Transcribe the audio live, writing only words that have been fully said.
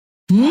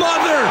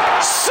Mother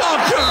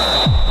Soccer.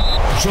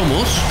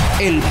 Somos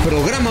el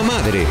programa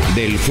madre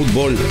del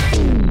fútbol.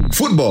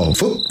 Football?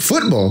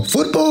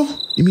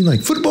 You mean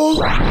like football?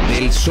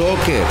 Del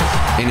soccer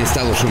en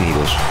Estados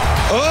Unidos.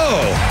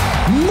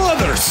 Oh,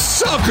 Mother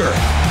Soccer.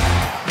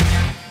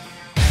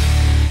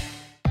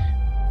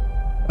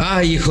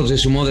 Ay, hijos de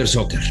su Mother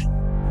Soccer.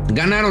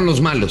 Ganaron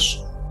los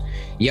malos.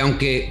 Y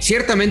aunque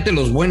ciertamente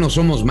los buenos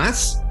somos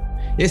más,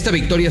 esta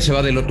victoria se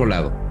va del otro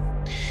lado.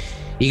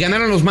 Y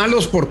ganaron los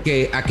malos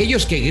porque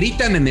aquellos que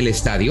gritan en el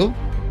estadio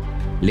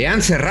le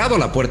han cerrado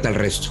la puerta al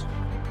resto.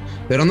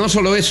 Pero no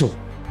solo eso,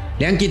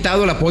 le han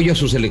quitado el apoyo a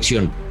su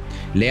selección,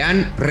 le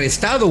han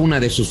restado una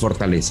de sus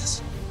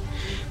fortalezas.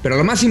 Pero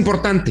lo más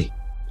importante,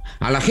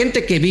 a la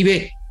gente que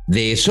vive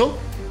de eso,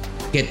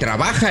 que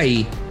trabaja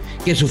ahí,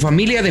 que su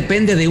familia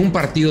depende de un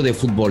partido de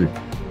fútbol,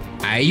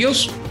 a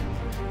ellos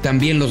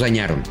también los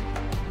dañaron.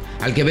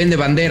 Al que vende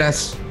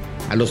banderas,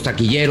 a los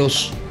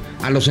taquilleros,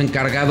 a los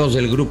encargados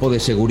del grupo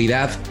de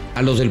seguridad,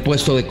 a los del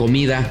puesto de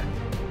comida,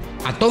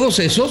 a todos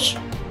esos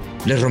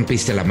les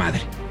rompiste la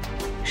madre.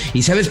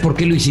 ¿Y sabes por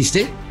qué lo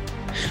hiciste?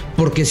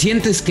 Porque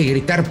sientes que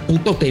gritar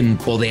puto te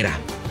empodera,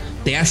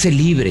 te hace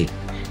libre.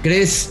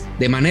 Crees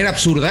de manera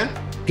absurda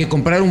que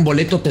comprar un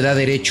boleto te da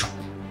derecho.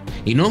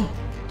 Y no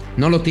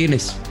lo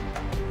tienes.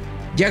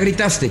 Ya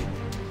gritaste,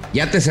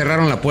 ya te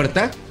cerraron la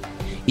puerta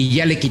y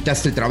ya le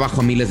quitaste el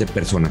trabajo a miles de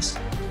personas.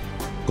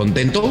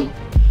 ¿Contento?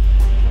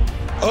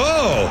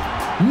 Oh,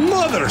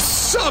 Mother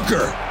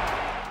Soccer.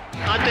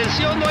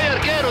 Atención, no hay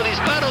arquero,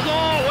 disparo,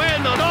 no,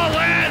 bueno,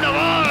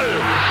 gol.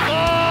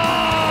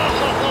 ¡Oh!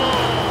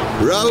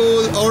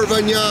 Raúl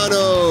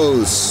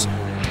Orbañanos.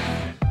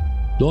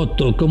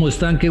 Toto, ¿cómo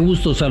están? Qué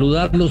gusto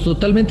saludarlos.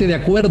 Totalmente de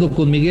acuerdo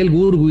con Miguel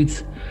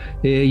Gurwitz.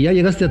 Ya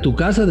llegaste a tu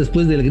casa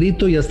después del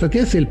grito y hasta te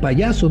hace el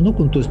payaso, ¿no?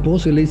 Con tu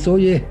esposa y le dices,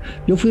 oye,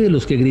 yo fui de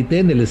los que grité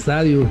en el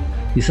estadio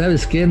y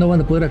 ¿sabes qué? No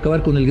van a poder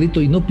acabar con el grito.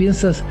 Y no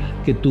piensas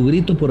que tu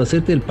grito por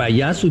hacerte el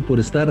payaso y por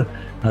estar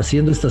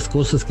haciendo estas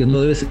cosas que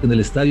no debes en el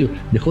estadio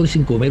dejó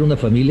sin comer una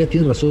familia.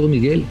 Tienes razón,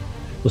 Miguel.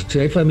 O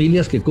sea, hay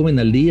familias que comen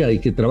al día y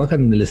que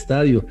trabajan en el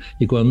estadio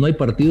y cuando no hay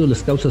partido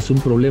les causas un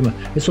problema.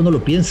 Eso no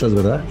lo piensas,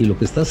 ¿verdad? Y lo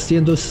que estás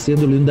haciendo es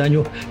haciéndole un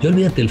daño.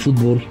 Olvídate el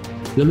fútbol,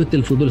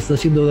 está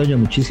haciendo daño a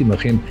muchísima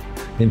gente.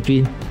 En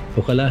fin,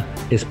 ojalá,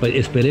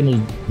 esperemos,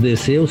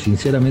 deseo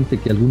sinceramente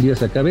que algún día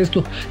se acabe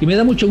esto. Y me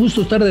da mucho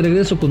gusto estar de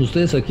regreso con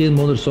ustedes aquí en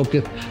Mother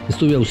Soccer.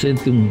 Estuve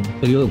ausente un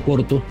periodo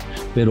corto,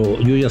 pero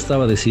yo ya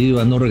estaba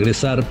decidido a no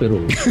regresar, pero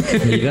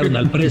me llegaron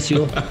al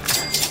precio.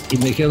 Y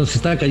me dijeron, se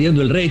estaba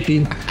cayendo el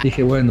rating.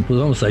 Dije, bueno, pues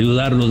vamos a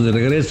ayudarlos de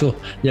regreso.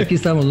 Y aquí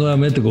estamos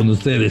nuevamente con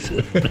ustedes.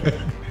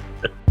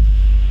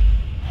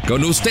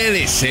 Con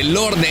ustedes, el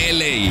Lord de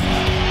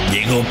LA.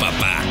 Llegó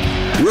papá.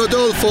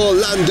 Rodolfo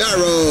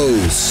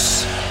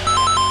Landeros.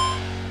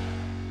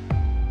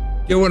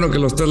 Qué bueno que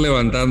lo estás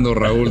levantando,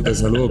 Raúl. Te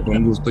saludo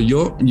con gusto.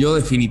 Yo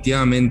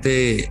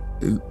definitivamente,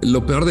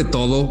 lo peor de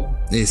todo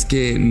es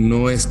que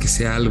no es que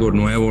sea algo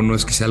nuevo, no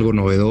es que sea algo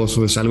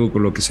novedoso, es algo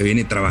con lo que se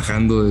viene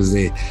trabajando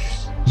desde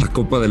la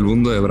Copa del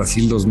Mundo de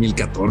Brasil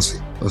 2014.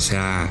 O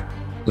sea,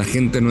 la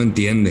gente no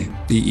entiende.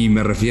 Y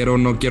me refiero,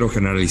 no quiero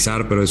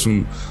generalizar, pero es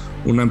un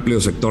amplio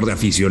sector de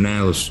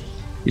aficionados.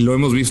 Y lo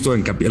hemos visto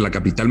en la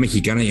capital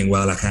mexicana y en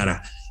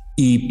Guadalajara.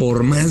 Y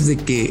por más de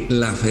que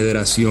la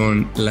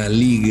federación, la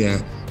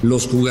liga,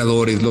 los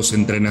jugadores, los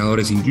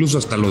entrenadores, incluso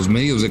hasta los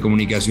medios de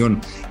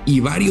comunicación y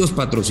varios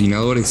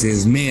patrocinadores se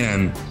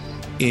esmeran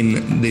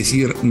en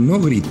decir no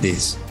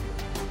grites,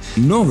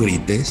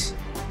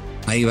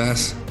 ahí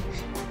vas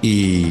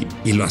y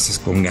lo haces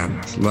con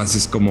ganas, lo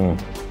haces como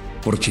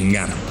por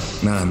chingar,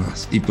 nada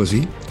más. Y pues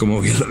sí, como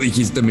bien lo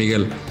dijiste,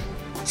 Miguel,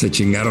 se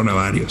chingaron a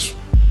varios.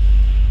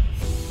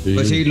 Sí.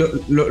 Pues sí,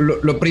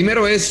 lo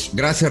primero es,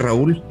 gracias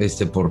Raúl,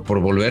 por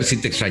volver, si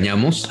te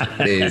extrañamos.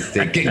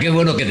 Qué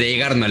bueno que te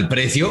llegaron al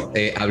precio.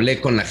 Hablé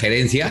con la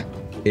gerencia.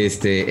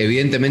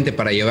 Evidentemente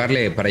para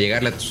llegarle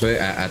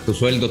a tu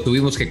sueldo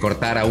tuvimos que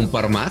cortar a un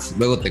par más.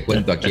 Luego te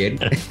cuento a quién.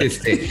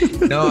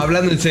 No,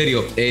 hablando en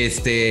serio,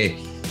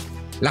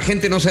 la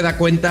gente no se da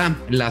cuenta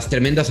las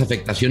tremendas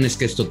afectaciones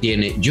que esto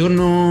tiene. Yo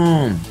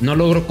no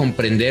logro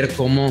comprender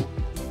cómo,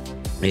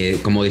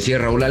 como decía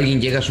Raúl,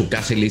 alguien llega a su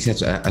casa y le dice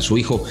a su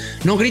hijo,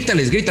 no,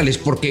 grítales,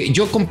 porque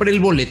yo compré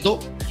el boleto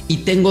y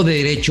tengo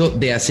derecho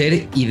de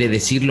hacer y de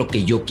decir lo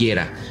que yo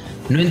quiera.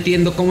 No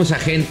entiendo cómo esa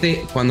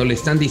gente, cuando le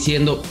están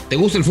diciendo, ¿te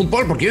gusta el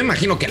fútbol? Porque yo me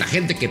imagino que la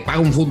gente que paga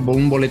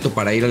un boleto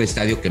para ir al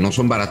estadio, que no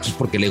son baratos,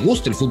 porque le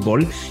gusta el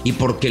fútbol y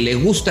porque le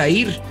gusta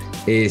ir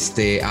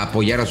a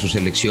apoyar a su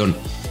selección.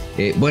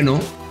 Bueno,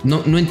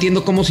 no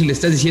entiendo cómo, si le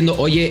estás diciendo,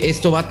 oye,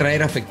 esto va a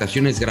traer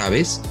afectaciones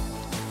graves,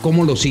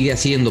 cómo lo sigue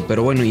haciendo.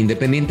 Pero bueno,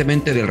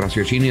 independientemente del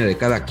raciocinio de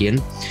cada quien,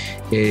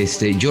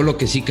 yo lo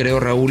que sí creo,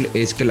 Raúl,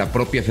 es que la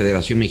propia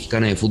Federación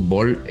Mexicana de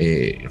Fútbol,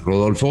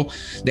 Rodolfo,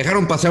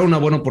 dejaron pasar una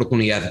buena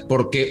oportunidad,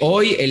 porque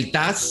hoy el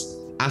TAS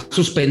ha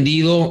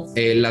suspendido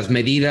las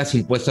medidas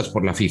impuestas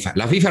por la FIFA.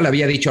 La FIFA le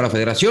había dicho a la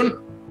Federación,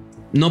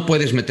 no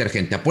puedes meter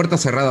gente a puerta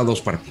cerrada a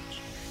 2 partidos.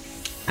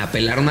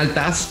 Apelaron al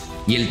TAS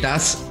y el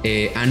TAS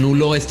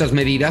anuló estas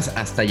medidas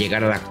hasta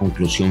llegar a la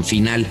conclusión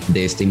final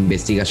de esta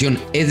investigación.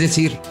 Es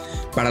decir,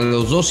 para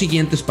los 2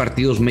 siguientes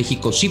partidos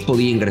México sí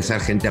podía ingresar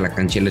gente a la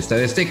cancha del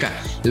Estadio Azteca.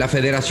 La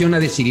federación ha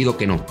decidido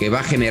que no, que va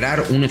a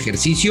generar un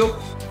ejercicio.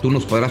 Tú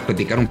nos podrás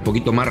platicar un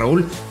poquito más,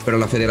 Raúl, pero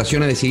la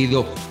federación ha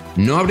decidido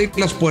no abrir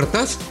las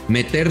puertas,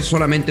 meter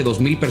solamente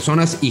 2,000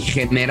 personas y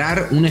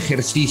generar un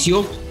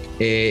ejercicio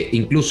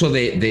incluso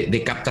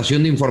de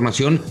captación de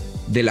información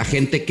de la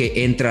gente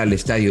que entra al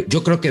estadio.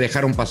 Yo creo que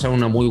dejaron pasar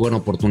una muy buena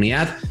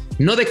oportunidad,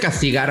 no de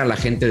castigar a la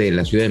gente de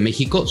la Ciudad de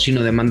México,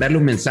 sino de mandarle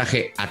un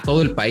mensaje a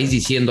todo el país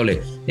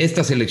diciéndole,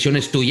 esta selección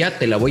es tuya,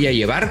 te la voy a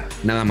llevar,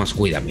 nada más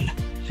cuídamela.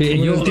 Sí,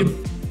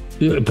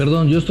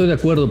 yo estoy de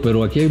acuerdo,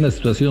 pero aquí hay una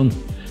situación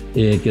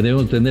que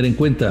debemos tener en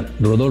cuenta.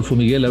 Rodolfo,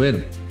 Miguel, a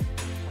ver,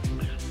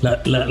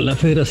 la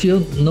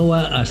federación no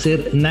va a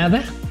hacer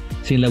nada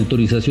sin la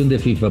autorización de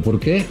FIFA.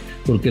 ¿Por qué?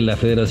 Porque la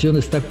federación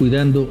está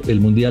cuidando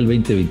el Mundial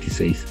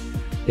 2026.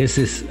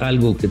 Ese es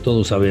algo que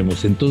todos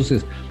sabemos.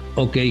 Entonces,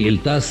 ok, el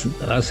TAS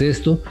hace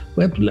esto.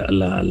 Bueno, pues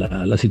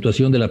la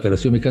situación de la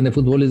Federación Mexicana de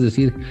Fútbol es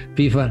decir,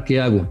 FIFA, ¿qué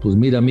hago? Pues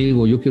mira,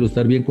 amigo, yo quiero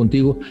estar bien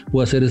contigo,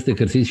 voy a hacer este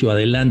ejercicio,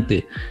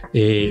 adelante.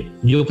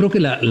 Yo creo que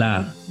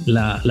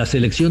la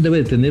selección debe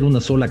de tener una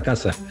sola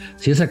casa.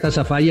 Si esa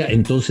casa falla,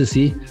 entonces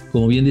sí,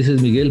 como bien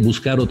dices, Miguel,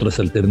 buscar otras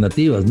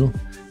alternativas, ¿no?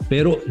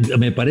 Pero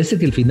me parece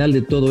que el final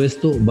de todo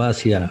esto va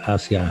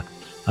hacia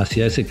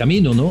ese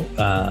camino, ¿no?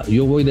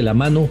 Yo voy de la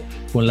mano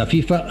con la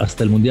FIFA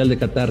hasta el Mundial de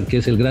Qatar, que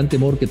es el gran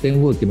temor que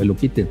tengo de que me lo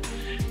quiten.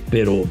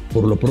 Pero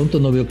por lo pronto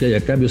no veo que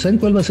haya cambio. ¿Saben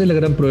cuál va a ser la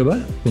gran prueba?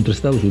 Contra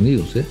Estados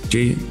Unidos, ¿eh?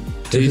 Sí,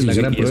 es la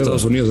gran prueba.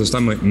 Estados Unidos está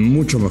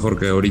mucho mejor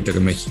que ahorita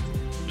que México.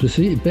 Pues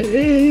sí,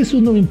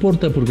 eso no me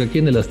importa porque aquí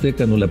en el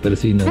Azteca no la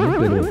persina, ¿no?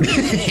 Pero...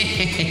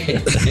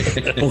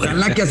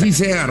 Ojalá que así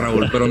sea,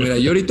 Raúl. Pero mira,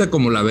 yo ahorita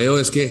como la veo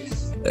es que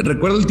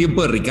recuerdo el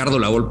tiempo de Ricardo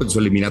Lavolpe en su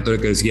eliminatoria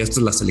que decía esta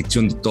es la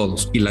selección de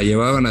todos y la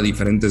llevaban a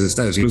diferentes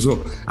estadios,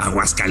 incluso a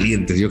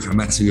Aguascalientes. Yo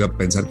jamás iba a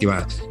pensar que iba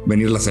a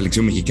venir la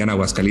selección mexicana a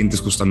Aguascalientes,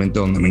 justamente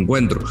donde me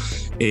encuentro.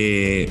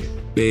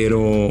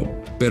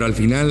 Pero al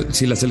final,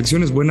 si la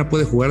selección es buena,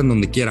 puede jugar en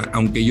donde quiera,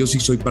 aunque yo sí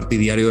soy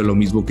partidario de lo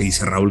mismo que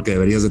dice Raúl, que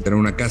deberías de tener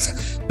una casa.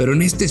 Pero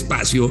en este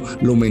espacio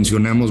lo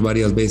mencionamos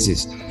varias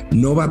veces,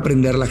 no va a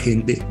aprender la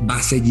gente, va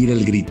a seguir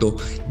el grito,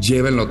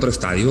 llévenlo a otro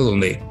estadio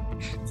donde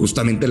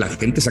justamente la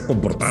gente se ha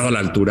comportado a la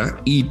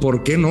altura y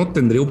por qué no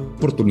tendría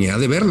oportunidad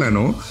de verla,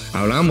 ¿no?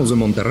 Hablábamos de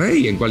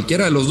Monterrey, en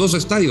cualquiera de los 2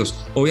 estadios.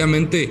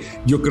 Obviamente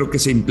yo creo que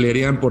se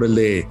emplearían por el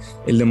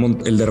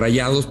de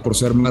Rayados por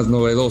ser más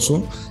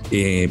novedoso,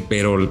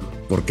 pero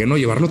 ¿por qué no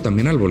llevarlo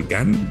también al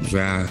Volcán? O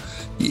sea,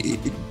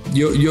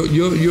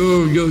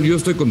 yo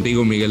estoy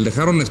contigo, Miguel.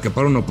 Dejaron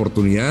escapar una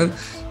oportunidad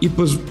y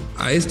pues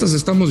a estas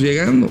estamos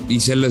llegando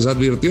y se les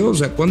advirtió. O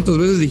sea, ¿cuántas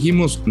veces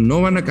dijimos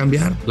no van a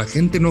cambiar? La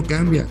gente no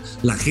cambia,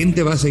 la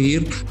gente va a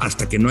seguir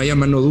hasta que no haya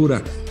mano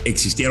dura.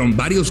 Existieron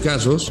varios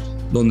casos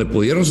donde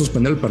pudieron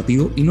suspender el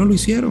partido y no lo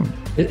hicieron.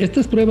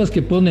 Estas pruebas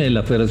que pone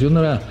la federación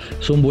ahora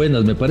son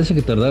buenas, me parece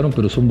que tardaron,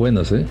 pero son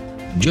buenas, ¿eh?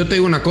 Yo te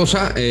digo una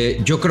cosa,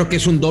 yo creo que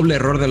es un doble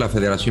error de la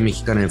Federación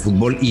Mexicana de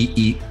Fútbol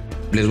y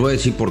les voy a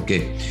decir por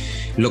qué.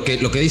 Lo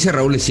que dice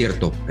Raúl es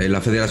cierto,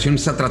 la federación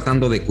está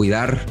tratando de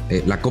cuidar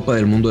la Copa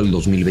del Mundo del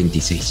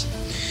 2026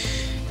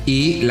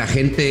 y la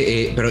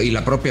gente, y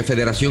la propia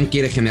federación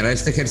quiere generar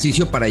este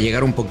ejercicio para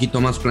llegar un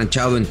poquito más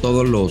planchado en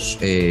todos los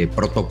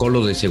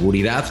protocolos de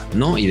seguridad,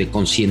 ¿no? Y de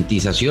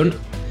concientización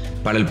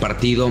para el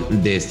partido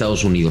de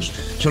Estados Unidos.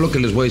 Solo que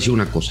les voy a decir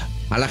una cosa.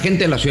 A la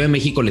gente de la Ciudad de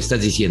México le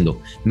estás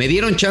diciendo, me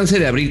dieron chance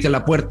de abrirte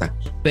la puerta,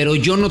 pero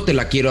yo no te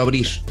la quiero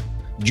abrir.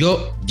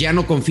 Yo ya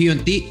no confío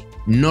en ti,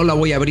 no la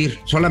voy a abrir.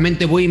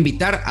 Solamente voy a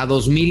invitar a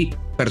 2,000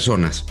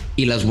 personas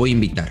y las voy a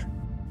invitar.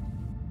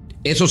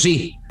 Eso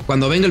sí,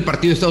 cuando venga el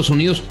partido de Estados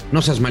Unidos,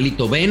 no seas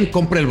malito, ven,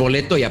 compra el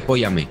boleto y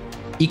apóyame.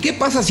 ¿Y qué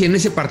pasa si en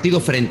ese partido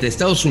frente a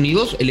Estados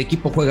Unidos el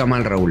equipo juega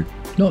mal, Raúl?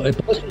 No,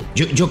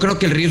 yo creo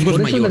que el riesgo es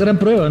mayor. Por eso es la gran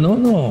prueba,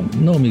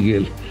 no,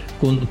 Miguel.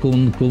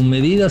 Con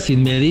medidas,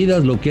 sin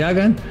medidas, lo que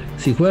hagan,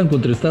 si juegan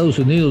contra Estados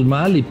Unidos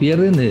mal y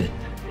pierden,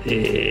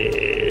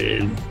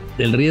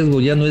 el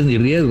riesgo ya no es ni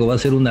riesgo, va a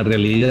ser una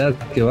realidad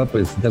que va a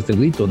presentarse el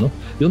grito, ¿no?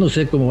 Yo no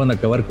sé cómo van a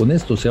acabar con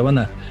esto, o sea, van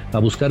a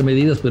buscar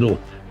medidas, pero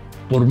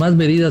por más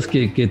medidas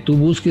que tú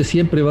busques,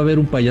 siempre va a haber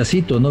un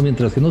payasito, ¿no?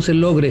 Mientras que no se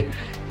logre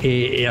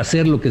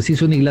hacer lo que se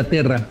hizo en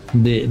Inglaterra,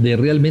 de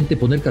realmente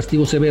poner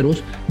castigos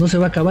severos, no se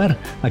va a acabar.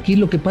 Aquí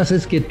lo que pasa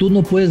es que tú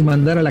no puedes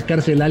mandar a la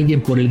cárcel a alguien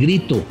por el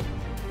grito,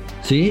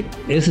 ¿sí?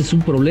 Ese es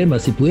un problema.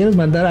 Si pudieras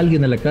mandar a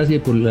alguien a la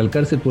cárcel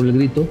por el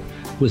grito,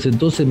 pues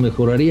entonces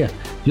mejoraría.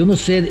 Yo no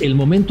sé, el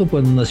momento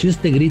cuando nació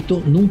este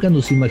grito, nunca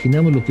nos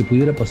imaginamos lo que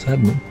pudiera pasar,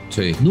 ¿no?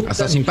 Sí,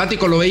 hasta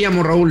simpático lo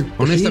veíamos, Raúl,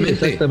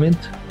 honestamente.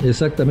 Sí,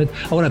 exactamente.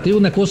 Ahora, te digo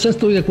una cosa,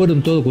 estoy de acuerdo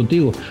en todo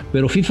contigo,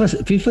 pero FIFA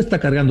está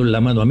cargándole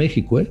la mano a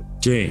México, ¿eh?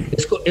 Sí.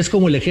 Es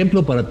como el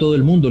ejemplo para todo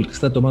el mundo el que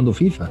está tomando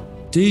FIFA.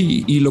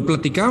 Sí, y lo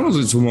platicábamos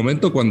en su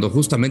momento cuando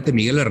justamente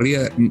Miguel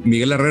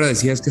Herrera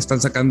decía es que están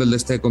sacando el de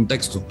este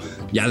contexto.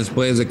 Ya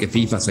después de que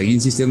FIFA seguía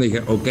insistiendo,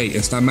 dije, ok,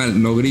 está mal,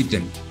 no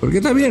griten. Porque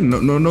está bien,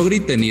 no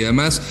griten y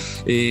además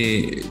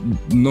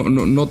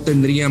no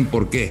tendrían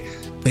por qué.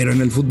 Pero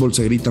en el fútbol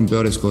se gritan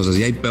peores cosas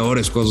y hay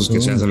peores cosas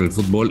que se hacen en el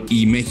fútbol,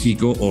 y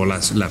México o la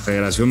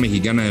Federación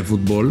Mexicana de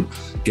Fútbol,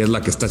 que es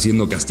la que está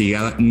siendo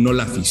castigada, no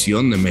la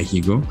afición de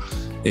México,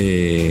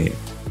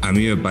 a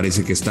mí me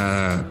parece que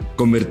está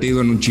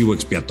convertido en un chivo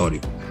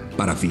expiatorio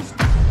para FIFA.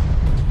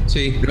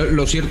 Sí,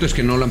 lo cierto es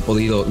que no lo han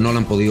podido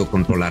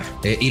controlar.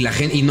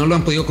 Y no lo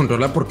han podido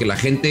controlar porque la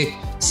gente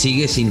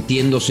sigue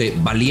sintiéndose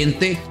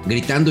valiente,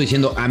 gritando,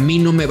 diciendo, a mí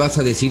no me vas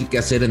a decir qué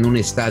hacer en un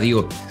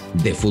estadio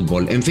de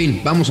fútbol. En fin,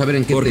 vamos a ver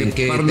en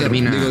qué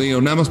termina. Digo,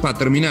 nada más para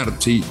terminar,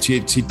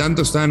 si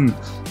tanto están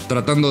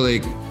tratando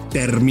de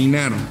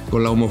terminar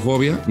con la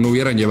homofobia, no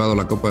hubieran llevado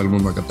la Copa del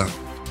Mundo a Qatar.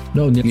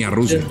 No, ni a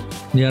Rusia.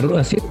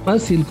 Así es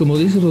fácil, como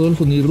dice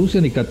Rodolfo, ni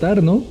Rusia ni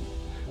Qatar, ¿no?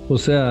 O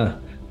sea,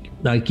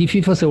 aquí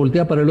FIFA se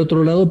voltea para el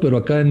otro lado, pero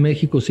acá en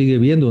México sigue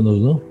viéndonos,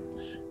 ¿no?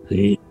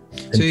 Sí.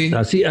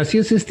 Así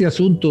es este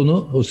asunto,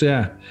 ¿no? O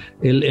sea,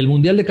 el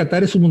Mundial de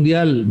Qatar es un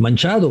mundial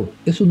manchado,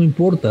 eso no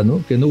importa,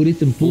 ¿no? Que no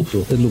griten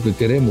puto, es lo que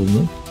queremos,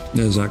 ¿no?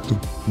 Exacto.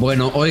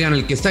 Bueno, oigan,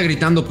 el que está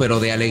gritando pero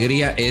de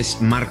alegría es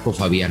Marco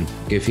Fabián,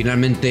 que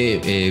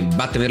finalmente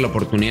va a tener la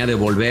oportunidad de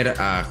volver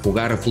a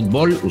jugar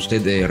fútbol.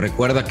 Usted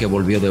recuerda que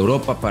volvió de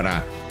Europa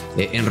para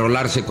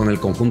enrolarse con el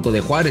conjunto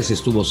de Juárez,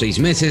 estuvo 6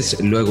 meses,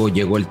 luego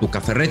llegó el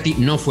Tuca Ferretti.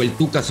 No fue el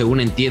Tuca,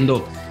 según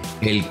entiendo,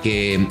 el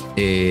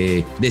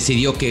que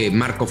decidió que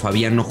Marco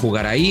Fabián no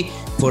jugara ahí,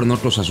 fueron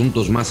otros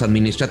asuntos más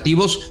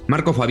administrativos.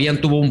 Marco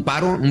Fabián tuvo un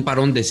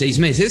parón de 6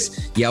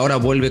 meses y ahora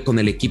vuelve con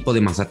el equipo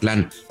de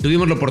Mazatlán.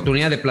 Tuvimos la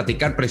oportunidad de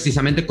platicar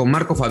precisamente con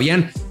Marco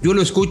Fabián. Yo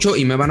lo escucho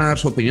y me van a dar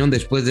su opinión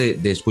después de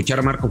escuchar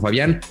a Marco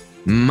Fabián.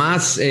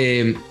 Más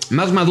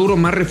maduro,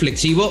 más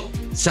reflexivo,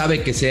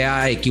 sabe que se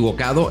ha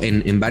equivocado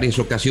en varias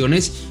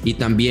ocasiones y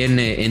también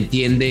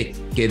entiende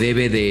que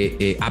debe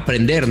de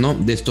aprender, ¿no?,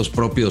 de estos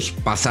propios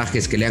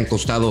pasajes que le han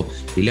costado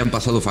y le han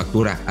pasado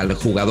factura al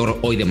jugador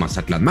hoy de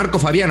Mazatlán. Marco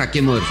Fabián, aquí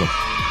en Mother Soccer.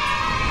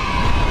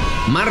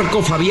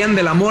 Marco Fabián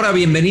de la Mora,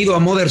 bienvenido a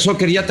Mother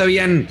Soccer. ¿Ya te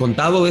habían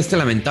contado de este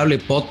lamentable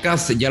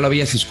podcast? ¿Ya lo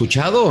habías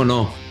escuchado o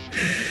no?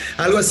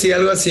 Algo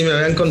así me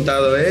habían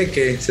contado,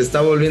 que se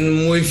está volviendo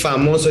muy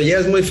famoso, ya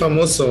es muy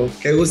famoso.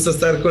 Qué gusto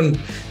estar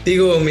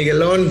contigo,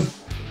 Miguelón.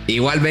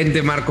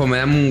 Igualmente, Marco, me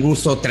da un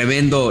gusto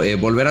tremendo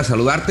volver a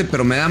saludarte,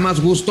 pero me da más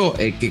gusto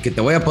que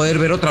te voy a poder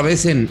ver otra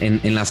vez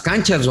en las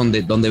canchas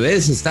donde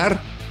debes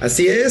estar.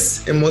 Así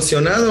es,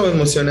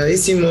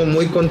 emocionadísimo,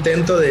 muy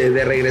contento de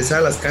regresar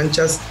a las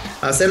canchas,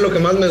 a hacer lo que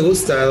más me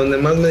gusta, donde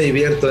más me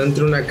divierto,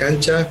 dentro de una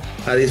cancha,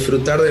 a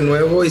disfrutar de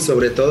nuevo y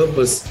sobre todo,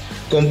 pues,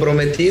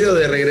 comprometido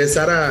de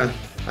regresar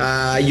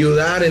a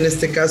ayudar, en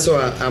este caso,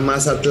 a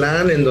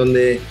Mazatlán, en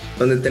donde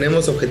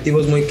tenemos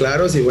objetivos muy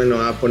claros y,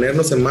 bueno, a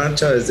ponernos en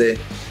marcha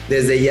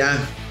desde ya.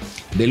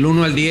 Del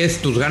 1 al 10,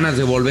 ¿tus ganas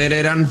de volver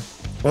eran?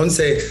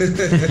 11.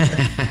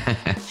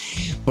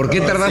 ¿Por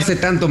qué tardaste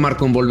tanto,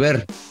 Marco, en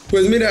volver?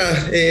 Pues mira,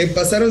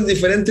 pasaron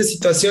diferentes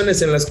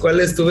situaciones en las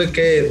cuales tuve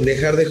que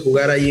dejar de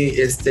jugar ahí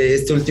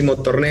este último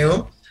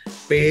torneo,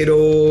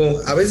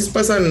 pero a veces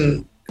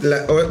pasan,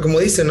 como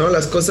dicen, ¿no?,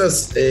 las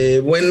cosas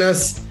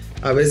buenas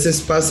a veces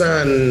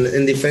pasan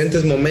en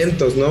diferentes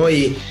momentos, ¿no?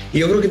 Y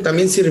yo creo que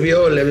también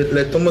sirvió,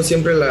 le tomo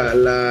siempre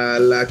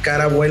la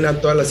cara buena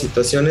a todas las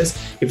situaciones,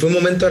 y fue un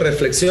momento de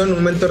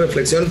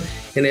reflexión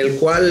en el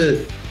cual,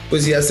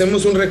 pues, si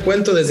hacemos un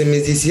recuento desde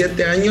mis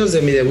 17 años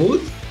de mi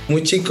debut,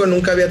 muy chico,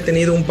 nunca había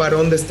tenido un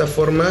parón de esta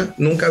forma,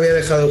 nunca había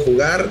dejado de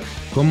jugar.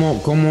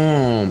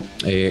 ¿Cómo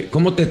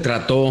te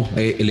trató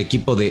el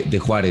equipo de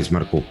Juárez,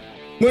 Marco?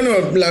 Bueno,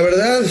 la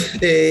verdad,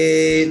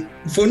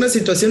 fue una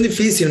situación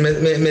difícil,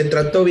 me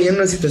trató bien,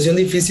 una situación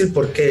difícil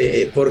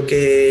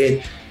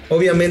porque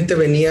obviamente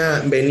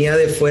venía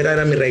de fuera,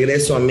 era mi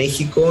regreso a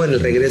México, en el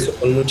regreso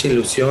con mucha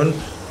ilusión,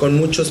 con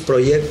muchos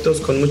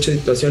proyectos, con muchas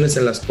situaciones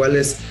en las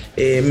cuales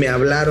me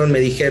hablaron, me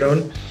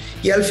dijeron,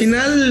 y al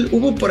final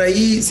hubo por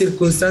ahí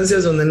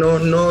circunstancias donde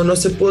no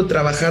se pudo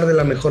trabajar de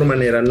la mejor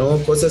manera, ¿no?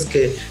 Cosas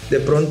que de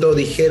pronto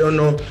dijeron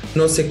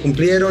no se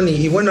cumplieron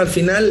y bueno, al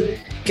final,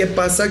 ¿qué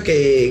pasa?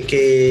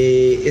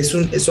 Que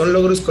son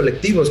logros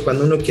colectivos.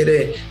 Cuando uno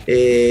quiere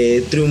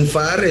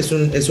triunfar es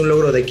un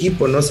logro de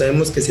equipo, ¿no?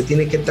 Sabemos que se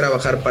tiene que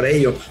trabajar para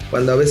ello.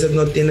 Cuando a veces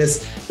no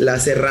tienes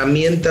las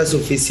herramientas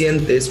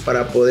suficientes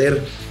para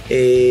poder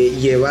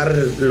llevar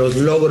los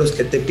logros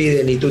que te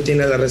piden y tú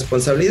tienes la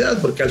responsabilidad,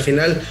 porque al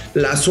final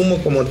la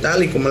asumo como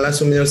tal y como la he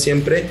asumido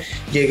siempre.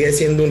 Llegué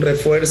siendo un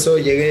refuerzo,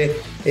 llegué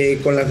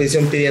con la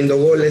afición pidiendo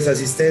goles,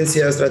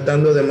 asistencias,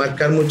 tratando de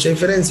marcar mucha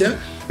diferencia,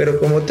 pero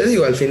como te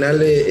digo, al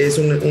final es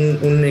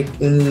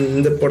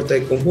un deporte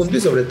de conjunto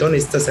y sobre todo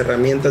necesitas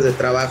herramientas de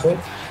trabajo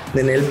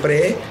en el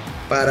pre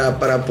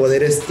para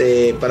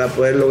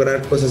poder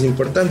lograr cosas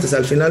importantes.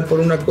 Al final,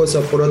 por una cosa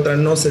o por otra,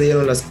 no se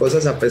dieron las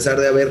cosas, a pesar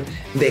de haber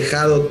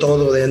dejado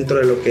todo dentro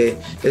de lo que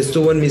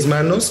estuvo en mis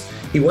manos.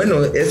 Y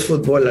bueno, es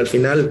fútbol, al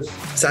final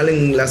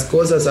salen las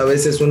cosas. A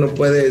veces uno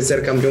puede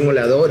ser campeón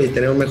goleador y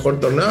tener un mejor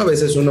torneo, a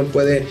veces uno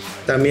puede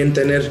también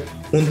tener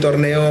un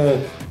torneo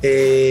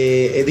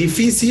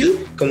difícil,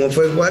 como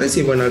fue Juárez,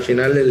 y bueno, al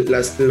final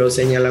los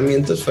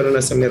señalamientos fueron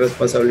hacia mi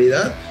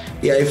responsabilidad.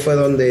 Y ahí fue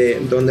donde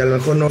a lo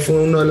mejor no fue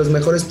uno de los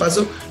mejores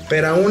pasos,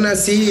 pero aún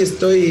así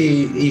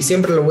estoy y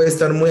siempre lo voy a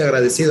estar muy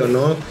agradecido,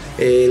 ¿no?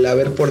 El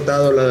haber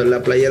portado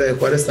la playera de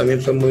Juárez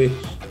también fue muy,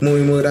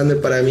 muy, muy grande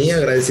para mí,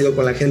 agradecido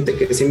con la gente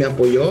que sí me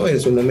apoyó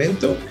en su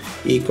momento,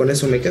 y con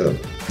eso me quedo.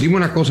 Dime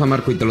una cosa,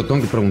 Marco, y te lo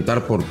tengo que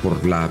preguntar por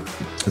la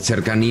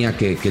cercanía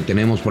que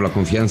tenemos, por la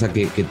confianza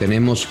que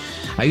tenemos.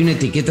 Hay una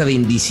etiqueta de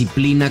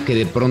indisciplina que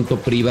de pronto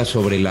priva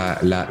sobre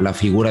la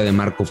figura de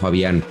Marco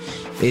Fabián.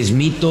 ¿Es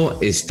mito?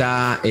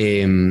 ¿Está,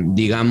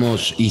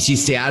 digamos,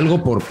 hiciste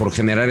algo por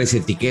generar esa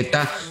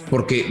etiqueta?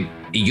 Porque,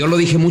 y yo lo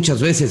dije muchas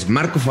veces,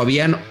 Marco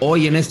Fabián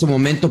hoy en este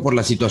momento, por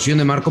la situación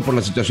de Marco, por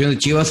la situación de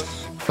Chivas,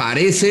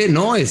 parece,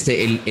 ¿no?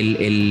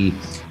 El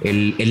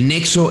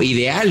nexo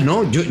ideal,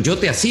 ¿no? Yo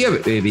te hacía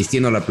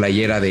vistiendo la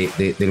playera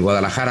del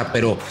Guadalajara,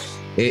 pero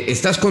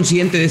 ¿estás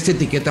consciente de esta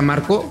etiqueta,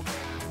 Marco?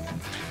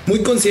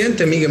 Muy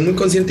consciente, Miguel, muy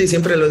consciente, y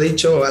siempre lo he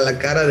dicho a la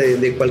cara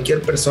de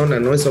cualquier persona,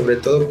 ¿no? Y sobre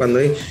todo cuando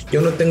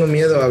yo no tengo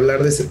miedo a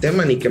hablar de ese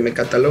tema ni que me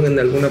cataloguen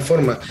de alguna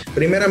forma.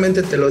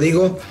 Primeramente te lo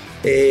digo,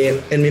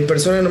 en mi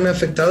persona no me ha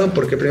afectado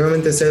porque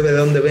primeramente sé de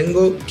dónde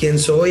vengo, quién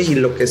soy y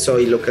lo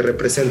que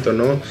represento,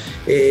 ¿no?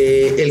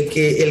 El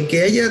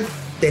que haya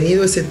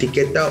tenido esa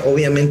etiqueta,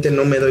 obviamente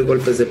no me doy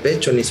golpes de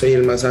pecho, ni soy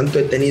el más santo.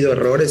 He tenido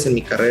errores en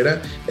mi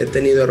carrera, he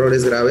tenido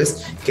errores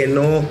graves que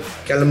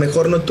a lo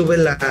mejor no tuve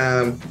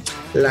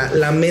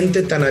la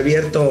mente tan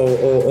abierta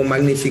o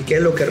magnifiqué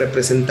lo que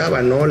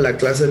representaba, ¿no? La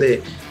clase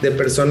de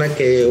persona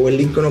o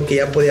el ícono que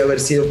ya podía haber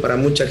sido para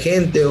mucha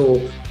gente,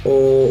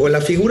 o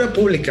la figura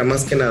pública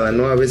más que nada,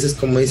 ¿no? A veces,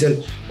 como dicen,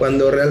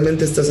 cuando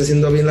realmente estás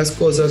haciendo bien las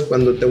cosas,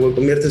 cuando te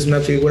conviertes en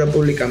una figura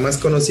pública más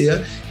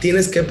conocida,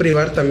 tienes que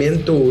privar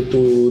también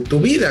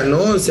tu vida,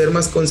 ¿no? Ser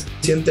más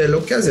consciente de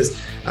lo que haces.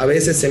 A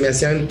veces se me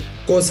hacían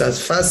cosas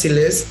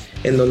fáciles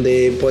en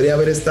donde podría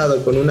haber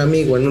estado con un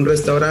amigo en un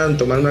restaurante,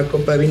 tomar una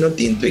copa de vino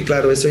tinto, y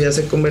claro, eso ya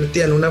se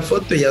convertía en una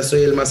foto y ya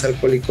soy el más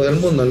alcohólico del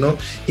mundo, ¿no?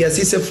 Y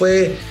así se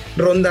fue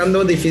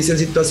rondando difíciles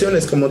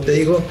situaciones, como te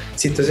digo,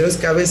 situaciones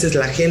que a veces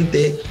la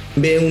gente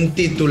ve un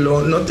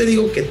título, no te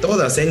digo que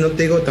todas, no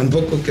te digo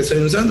tampoco que soy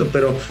un santo,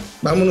 pero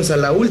vámonos a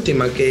la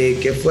última,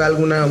 que fue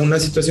una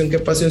situación que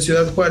pasó en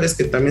Ciudad Juárez,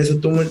 que también eso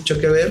tuvo mucho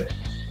que ver,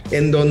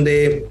 en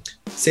donde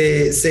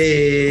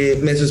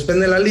me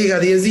suspende la liga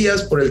 10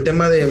 días por el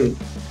tema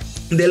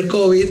del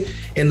COVID,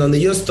 en donde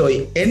yo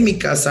estoy en mi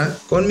casa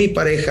con mi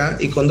pareja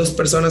y con 2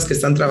 personas que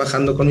están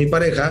trabajando con mi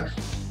pareja.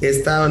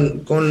 Estaban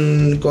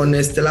con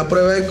la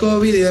prueba de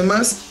COVID y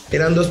demás.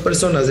 Eran 2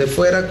 personas de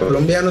fuera,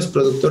 colombianos,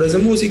 productores de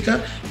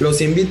música.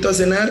 Los invito a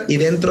cenar, y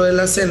dentro de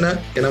la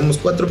cena, que éramos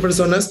 4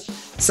 personas,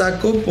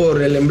 saco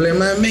por el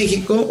emblema de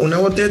México una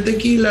botella de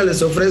tequila,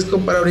 les ofrezco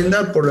para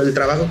brindar por el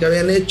trabajo que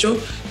habían hecho,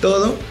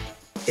 todo.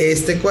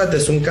 Este cuate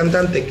es un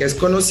cantante que es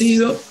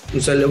conocido,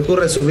 se le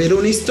ocurre subir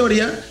una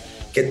historia,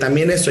 que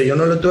también eso yo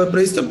no lo tuve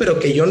previsto, pero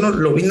que yo no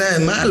lo vi nada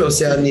de mal, o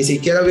sea, ni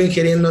siquiera voy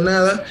ingiriendo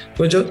nada.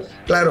 Pues yo,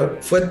 claro,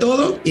 fue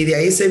todo, y de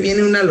ahí se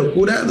viene una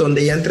locura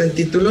donde ya entra en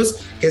títulos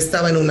que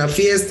estaba en una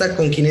fiesta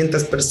con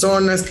 500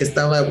 personas, que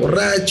estaba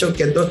borracho,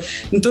 que todo.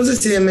 Entonces,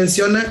 si me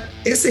menciona,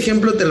 ese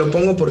ejemplo te lo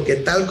pongo porque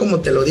tal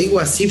como te lo digo,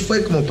 así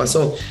fue como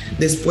pasó.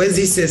 Después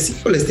dices,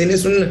 híjoles,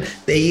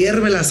 te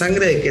hierve la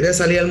sangre de querer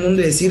salir al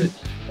mundo y decir,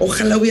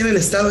 ojalá hubieran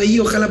estado ahí,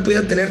 ojalá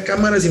pudiera tener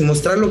cámaras y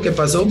mostrar lo que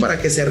pasó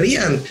para que se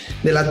rían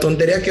de la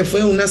tontería que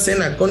fue una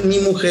cena con mi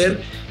mujer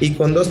y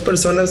con 2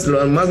 personas,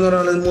 lo más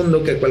normal del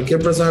mundo, que cualquier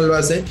persona lo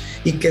hace,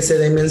 y que se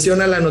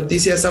dimensiona la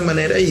noticia de esa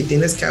manera, y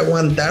tienes que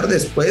aguantar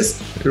después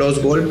los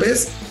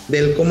golpes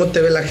del cómo te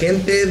ve la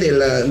gente,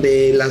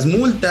 de las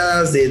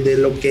multas, de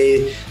lo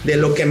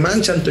que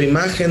manchan tu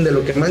imagen, de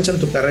lo que manchan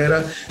tu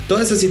carrera.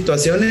 Todas esas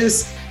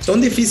situaciones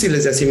son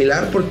difíciles de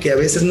asimilar porque a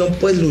veces no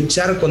puedes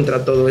luchar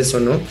contra todo eso,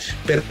 ¿no?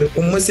 Pero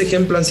como ese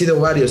ejemplo han sido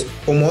varios,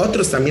 como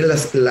otros también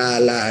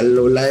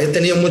he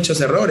tenido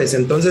muchos errores.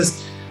 Entonces,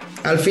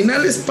 al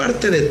final es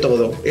parte de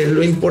todo.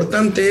 Lo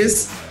importante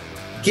es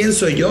quién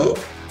soy yo.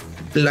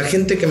 La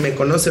gente que me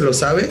conoce lo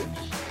sabe,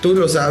 tú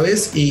lo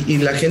sabes, y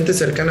la gente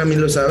cercana a mí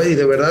lo sabe, y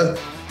de verdad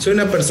soy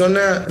una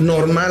persona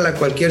normal a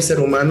cualquier ser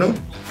humano,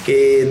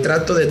 que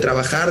trato de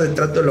trabajar,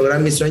 trato de lograr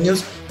mis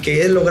sueños,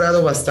 que he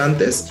logrado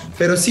bastantes,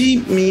 pero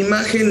sí, mi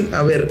imagen,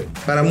 a ver,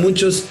 para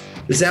muchos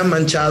se ha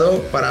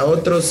manchado, para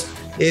otros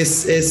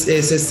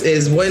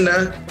es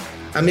buena.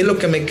 A mí lo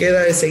que me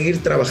queda es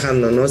seguir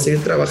trabajando, ¿no? Seguir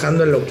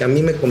trabajando en lo que a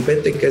mí me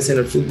compete, que es en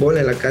el fútbol,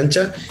 en la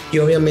cancha, y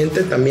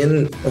obviamente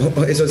también,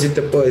 eso sí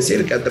te puedo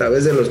decir, que a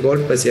través de los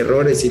golpes y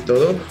errores y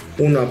todo,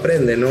 uno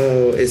aprende, ¿no?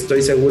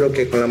 Estoy seguro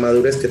que con la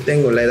madurez que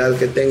tengo, la edad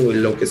que tengo y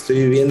lo que estoy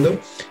viviendo,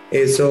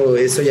 eso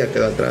ya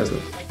quedó atrás, ¿no?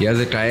 Y has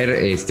de caer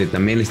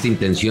también esta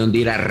intención de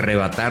ir a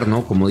arrebatar,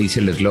 ¿no? Como dice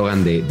el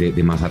eslogan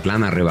de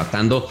Mazatlán,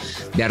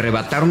 de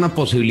arrebatar una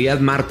posibilidad,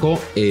 Marco,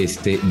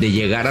 de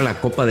llegar a la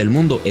Copa del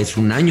Mundo. Es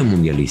un año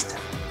mundialista.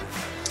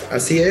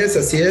 Así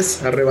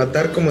es,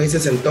 arrebatar, como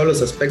dices, en todos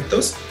los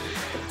aspectos.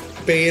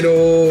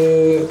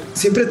 Pero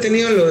siempre he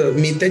tenido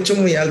mi techo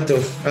muy alto,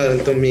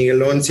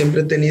 Miguelón.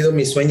 Siempre he tenido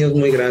mis sueños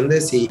muy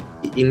grandes y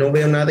no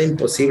veo nada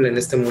imposible en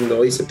este mundo.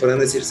 Hoy se podrán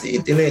decir, sí,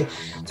 tiene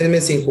 3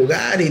 meses sin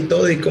jugar y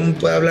todo, y cómo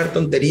puede hablar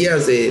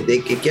tonterías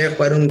de que quiere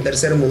jugar un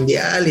tercer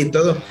mundial y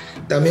todo.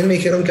 También me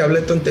dijeron que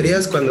hablé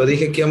tonterías cuando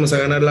dije que íbamos a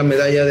ganar la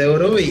medalla de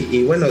oro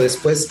y bueno,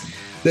 después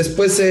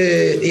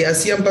y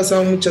así han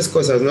pasado muchas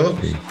cosas, ¿no?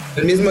 Sí.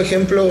 El mismo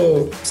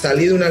ejemplo,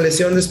 salí de una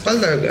lesión de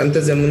espalda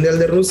antes del Mundial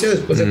de Rusia,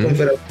 después de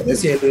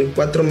Confederaciones, y en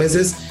 4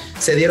 meses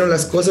se dieron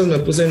las cosas, me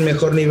puse en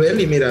mejor nivel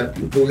y mira,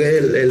 jugué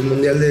el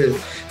Mundial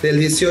del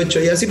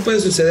 18 y así puede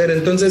suceder.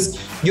 Entonces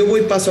yo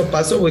voy paso a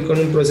paso, voy con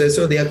un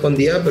proceso día con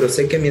día, pero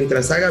sé que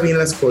mientras haga bien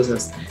las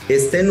cosas,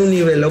 esté en un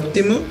nivel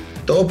óptimo,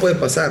 todo puede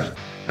pasar.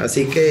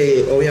 Así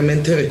que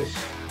obviamente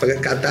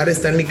Qatar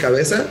está en mi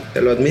cabeza,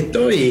 te lo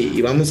admito,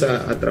 y vamos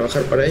a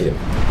trabajar para ello.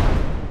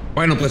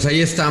 Bueno, pues ahí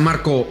está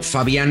Marco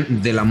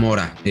Fabián de la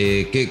Mora.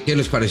 ¿Qué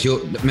les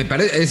pareció? Me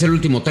parece, es el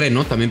último tren,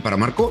 ¿no? También para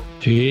Marco.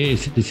 Sí,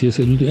 es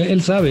el último.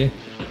 Él sabe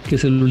que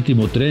es el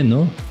último tren,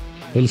 ¿no?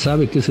 Él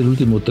sabe que es el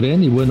último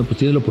tren y bueno, pues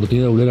tiene la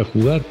oportunidad de volver a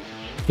jugar.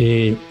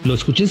 Lo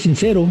escuché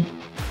sincero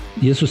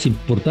y eso es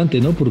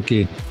importante, ¿no?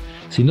 Porque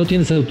si no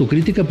tienes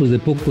autocrítica, pues de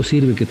poco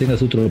sirve que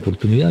tengas otra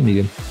oportunidad,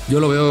 Miguel.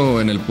 Yo lo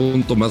veo en el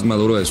punto más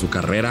maduro de su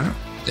carrera,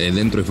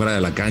 dentro y fuera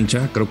de la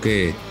cancha. Creo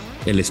que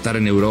el estar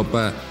en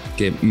Europa,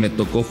 que me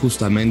tocó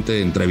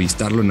justamente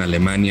entrevistarlo en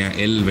Alemania,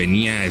 él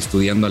venía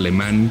estudiando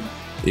alemán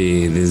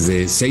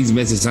desde 6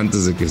 meses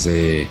antes de que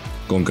se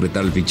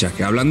concretara el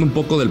fichaje. Hablando un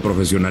poco del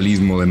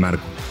profesionalismo de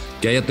Marco,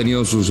 que haya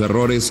tenido sus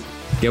errores,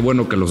 qué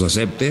bueno que los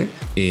acepte,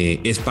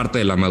 es parte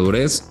de la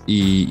madurez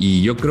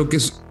y yo creo que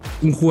es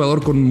un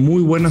jugador con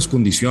muy buenas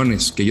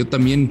condiciones, que yo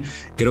también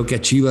creo que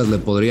a Chivas le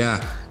podría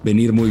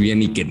venir muy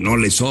bien y que no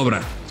le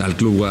sobra al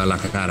Club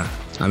Guadalajara.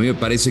 A mí me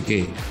parece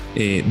que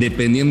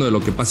dependiendo de lo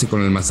que pase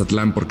con el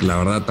Mazatlán, porque la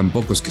verdad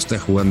tampoco es que esté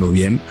jugando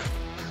bien,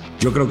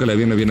 yo creo que le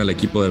viene bien al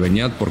equipo de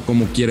Beñat por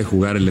cómo quiere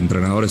jugar el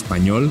entrenador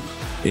español.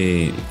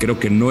 Creo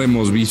que no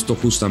hemos visto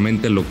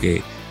justamente lo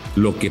que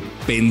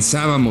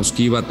pensábamos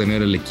que iba a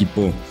tener el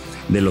equipo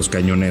de los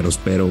cañoneros,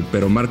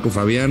 pero Marco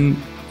Fabián,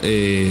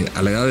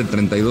 a la edad de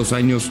 32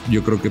 años,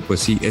 yo creo que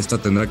pues sí, esta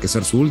tendrá que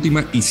ser su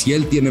última, y si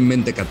él tiene en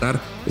mente Qatar,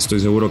 estoy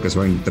seguro que se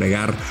va a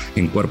entregar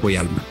en cuerpo y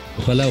alma.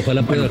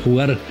 Ojalá pueda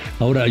jugar.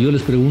 Ahora yo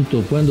les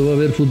pregunto, ¿cuándo va a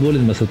haber fútbol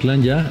en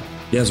Mazatlán ya?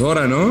 Ya es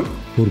hora, ¿no?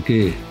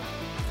 Porque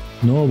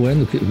no,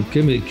 bueno,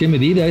 ¿qué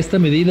medida? Esta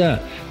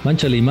medida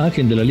mancha la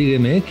imagen de la Liga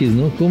MX,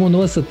 ¿no? ¿Cómo no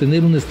vas a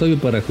tener un estadio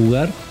para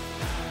jugar?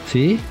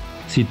 ¿Sí?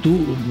 Si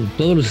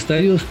todos los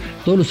estadios,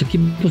 todos los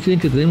equipos tienen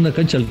que tener una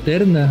cancha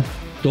alterna,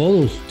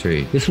 todos.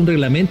 Sí. Es un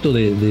reglamento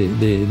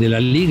de la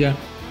liga.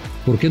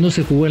 ¿Por qué no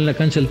se jugó en la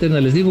cancha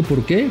alterna? Les digo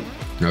por qué.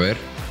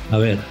 A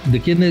ver, ¿de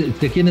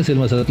quién es el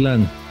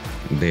Mazatlán?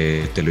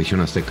 De Televisión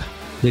Azteca.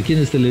 ¿De quién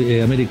es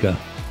América?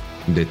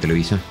 De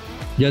Televisa.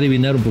 ¿Ya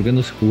adivinaron por qué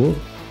no se jugó?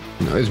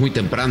 No, es muy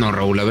temprano,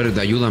 Raúl, a ver,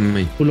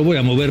 ayúdame. Pues lo voy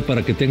a mover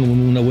para que tenga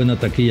una buena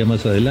taquilla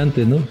más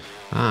adelante, ¿no?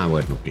 Ah,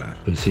 bueno, claro.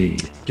 Pues sí.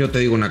 Yo te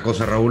digo una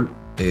cosa, Raúl,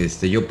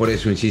 yo por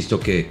eso insisto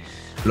que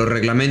los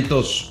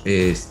reglamentos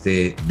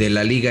de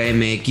la Liga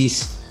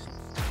MX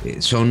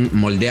son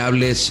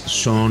moldeables,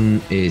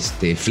 son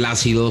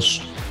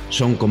flácidos,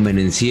 son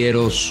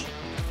convenencieros,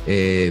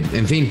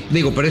 en fin,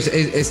 digo, pero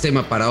es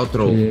tema para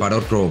otro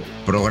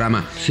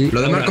programa. Sí,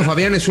 lo de Marco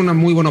Fabián es una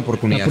muy buena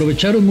oportunidad.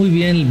 Aprovecharon muy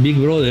bien Big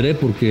Brother,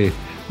 porque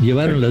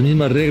llevaron las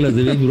mismas reglas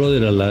de Big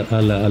Brother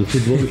al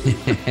fútbol.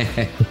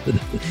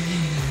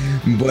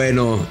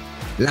 Bueno,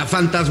 la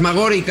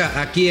fantasmagórica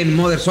aquí en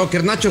Mother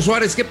Soccer. Nacho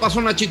Suárez, ¿qué pasó,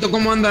 Nachito?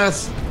 ¿Cómo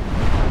andas?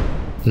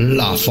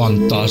 La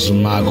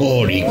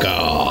fantasmagórica.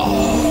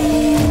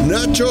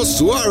 Nacho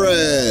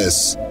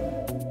Suárez.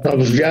 No,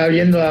 pues ya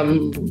viendo a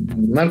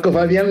Marco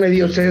Fabián me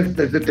dio sed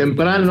desde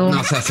temprano.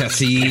 No se hace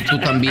así, tú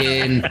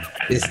también,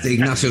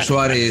 Ignacio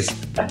Suárez.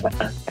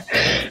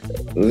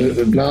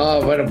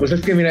 No, bueno, pues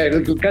es que mira,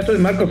 el caso de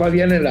Marco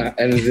Fabián de la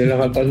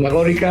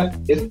fantasmagórica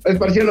es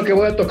parecido a lo que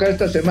voy a tocar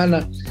esta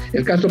semana.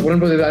 El caso, por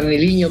ejemplo, de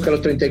Daniliño, que a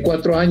los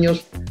 34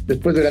 años,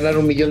 después de ganar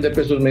 $1 millón de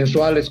pesos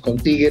mensuales con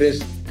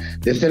Tigres,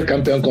 de ser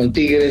campeón con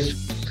Tigres,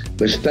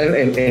 pues está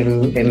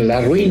en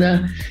la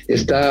ruina,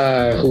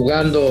 está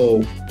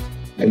jugando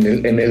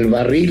en el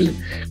barril,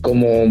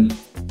 como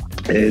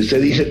se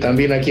dice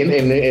también aquí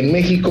en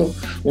México,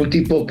 un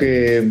tipo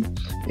que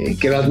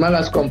las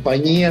malas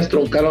compañías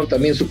truncaron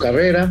también su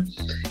carrera.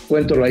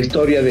 Cuento la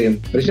historia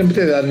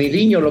precisamente de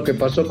Daniliño, lo que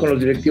pasó con los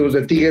directivos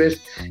de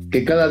Tigres,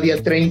 que cada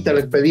día 30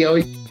 les pedía,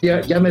 hoy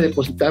ya me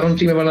depositaron,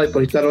 sí me van a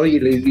depositar hoy,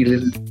 y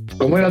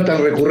como era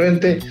tan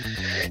recurrente,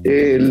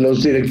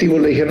 los directivos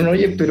le dijeron,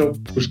 oye, pero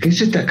pues que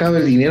se te acaba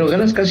el dinero,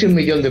 ganas casi $1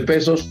 millón de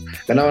pesos,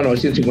 ganaba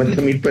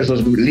 950,000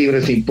 pesos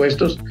libres de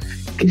impuestos,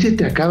 ¿qué se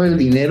te acaba el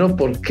dinero?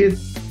 ¿Por qué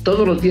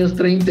todos los días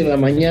 30 en la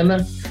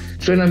mañana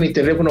suena mi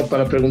teléfono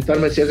para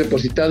preguntarme si has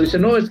depositado? Dice,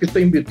 no, es que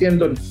estoy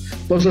invirtiendo en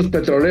pozos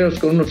petroleros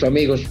con unos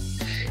amigos.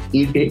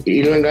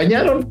 Y lo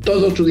engañaron,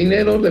 todo su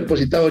dinero,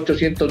 depositaba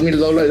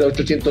 $800,000,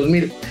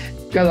 $800,000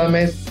 cada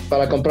mes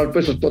para comprar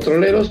pozos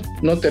petroleros,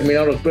 no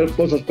terminaron los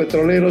pozos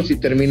petroleros y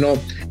terminó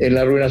en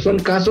la ruina. Son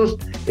casos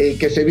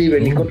que se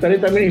viven, y contaré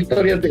también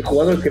historias de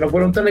jugadores que no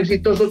fueron tan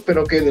exitosos,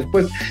 pero que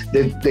después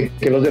de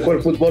que los dejó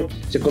el fútbol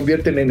se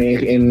convierten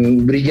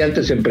en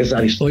brillantes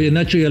empresarios. Oye,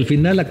 Nacho, y al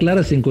final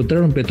aclara si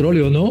encontraron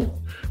petróleo o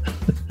no.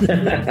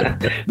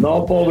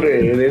 No,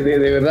 pobre, de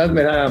verdad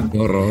me da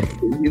horror.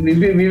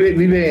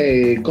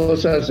 Vive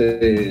cosas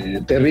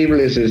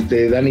terribles.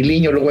 Dani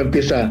Liño luego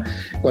empieza,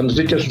 cuando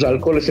se echa sus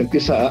alcoholes,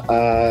 empieza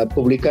a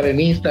publicar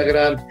en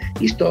Instagram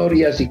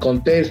historias y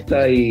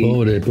contesta, y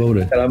pobre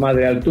a la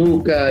madre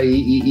Altuca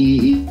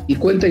y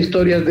cuenta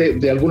historias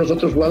de algunos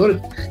otros jugadores,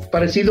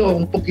 parecido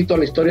un poquito a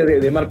la historia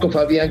de Marco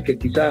Fabián, que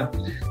quizá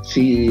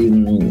si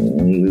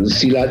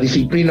la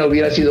disciplina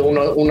hubiera sido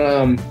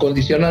una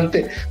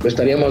condicionante, pues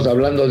estaríamos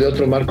hablando de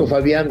otro Marco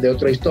Fabián, de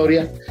otra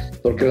historia,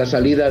 porque la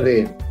salida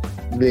de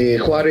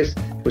Juárez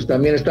pues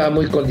también estaba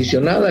muy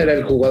condicionada, era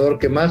el jugador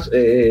que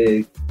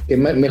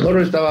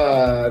mejor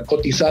estaba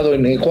cotizado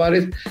en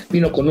Juárez,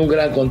 vino con un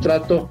gran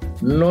contrato,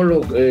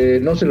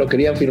 no se lo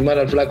querían firmar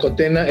al Flaco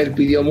Tena, él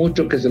pidió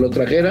mucho que se lo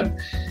trajeran,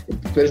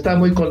 pero estaba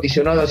muy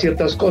condicionado a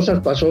ciertas cosas.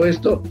 Pasó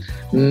esto,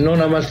 no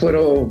nada más fue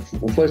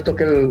esto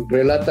que él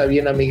relata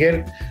bien a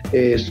Miguel,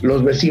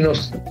 los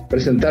vecinos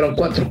presentaron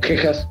 4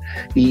 quejas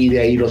y de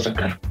ahí lo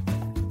sacaron.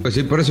 Pues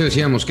sí, por eso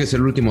decíamos que es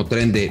el último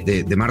tren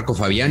de Marco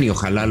Fabián, y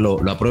ojalá lo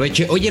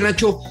aproveche. Oye,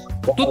 Nacho,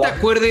 ¿tú te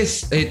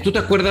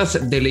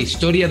acuerdas de la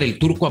historia del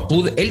Turco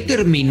Apud? Él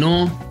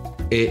terminó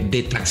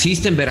de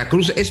taxista en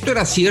Veracruz. ¿Esto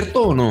era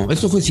cierto o no?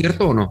 ¿Esto fue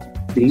cierto o no?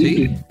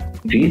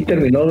 Sí,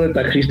 terminó de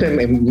taxista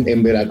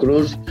en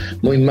Veracruz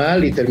muy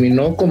mal, y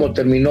terminó como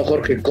terminó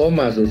Jorge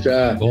Comas. O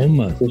sea,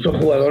 son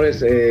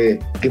jugadores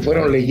que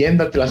fueron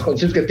leyendas, las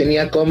condiciones que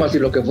tenía Comas y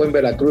lo que fue en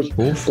Veracruz.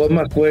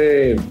 Comas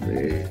fue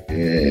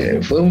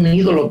un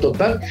ídolo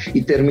total,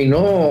 y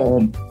terminó,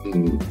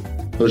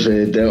 pues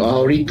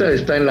ahorita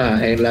está en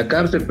la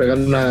cárcel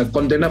pegando una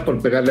condena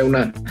por pegarle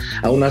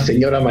a una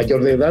señora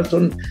mayor de edad.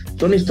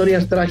 Son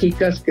historias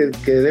trágicas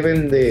que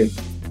deben de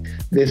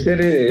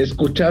ser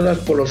escuchadas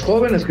por los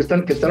jóvenes que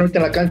están ahorita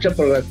en la cancha,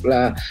 por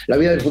la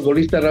vida del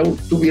futbolista. Raúl,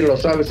 tú bien lo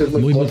sabes, es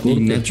muy corta.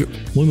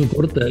 Muy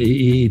corta,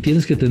 y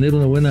tienes que tener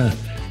una buena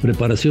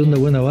preparación, una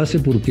buena base,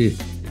 porque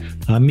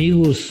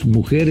amigos,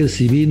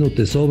 mujeres y vino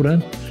te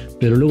sobran,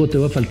 pero luego te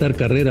va a faltar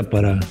carrera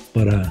para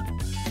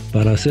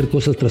hacer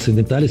cosas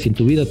trascendentales en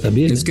tu vida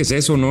también. Es que es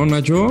eso, ¿no,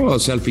 Nacho? O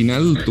sea, al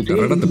final tu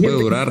carrera te puede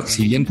durar,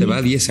 si bien te va,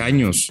 10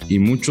 años, y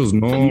muchos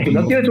no. Si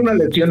no tienes una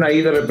lesión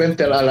ahí de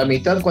repente a la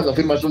mitad, cuando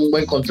firmas un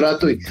buen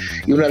contrato y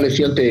una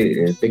lesión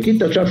te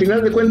quita. O sea, al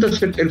final de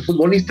cuentas, el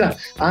futbolista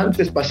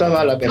antes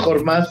pasaba a la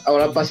mejor más,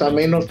 ahora pasa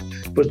menos.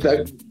 Pues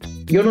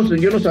yo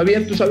no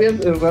sabía, tú sabías,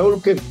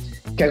 Raúl, que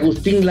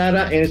Agustín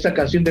Lara, en esa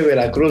canción de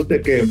Veracruz,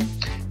 de que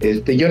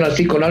yo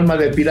nací con alma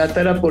de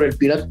pirata, era por el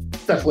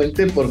pirata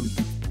Fuente,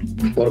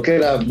 porque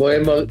era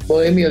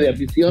bohemio de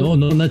afición. No,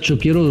 Nacho,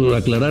 quiero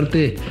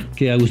aclararte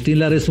que Agustín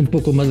Lara es un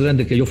poco más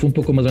grande que yo, fue un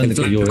poco más grande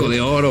que yo. El de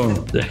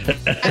oro.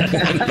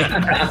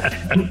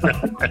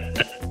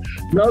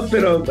 No,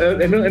 pero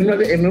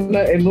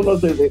en uno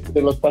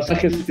de los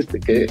pasajes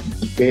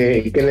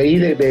que leí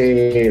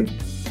de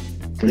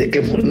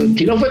que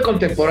si no fue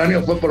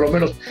contemporáneo, fue por lo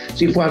menos,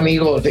 sí fue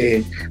amigo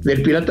del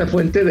Pirata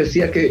Fuente,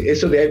 decía que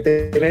eso de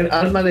tener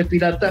alma de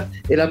pirata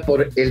era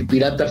por el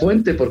Pirata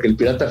Fuente, porque el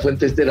Pirata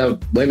Fuente era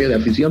bohemio de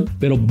afición.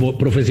 Pero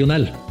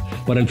profesional,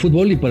 para el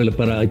fútbol y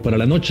para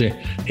la noche.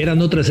 Eran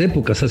otras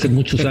épocas, hace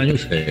muchos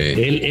años.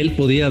 Él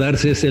podía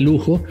darse ese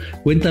lujo.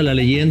 Cuenta la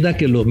leyenda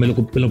que me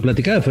lo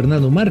platicaba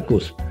Fernando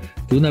Marcos,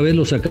 que una vez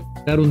lo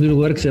sacaron de un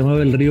lugar que se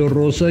llamaba el Río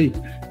Rosa y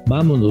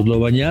vámonos, lo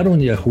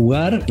bañaron y a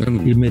jugar,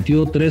 y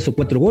metió 3 o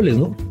 4 goles,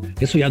 ¿no?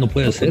 Eso ya no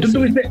puede hacer. Tú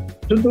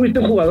tuviste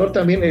un jugador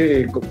también,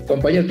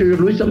 compañero tuyo,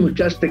 Luis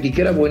Amuchastegui,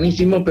 que era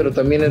buenísimo, pero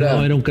también era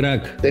un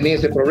crack. Tenía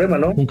ese problema,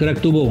 ¿no? Un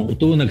crack, tuvo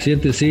un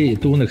accidente,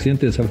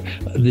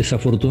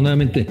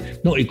 desafortunadamente.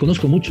 No, y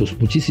conozco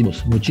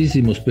muchísimos,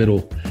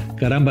 pero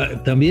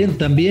caramba,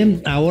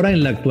 también ahora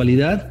en la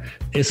actualidad,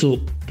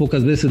 eso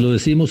pocas veces lo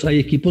decimos, hay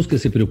equipos que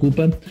se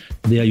preocupan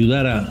de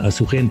ayudar a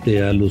su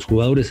gente, a los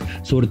jugadores,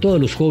 sobre todo a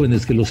los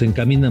jóvenes, que los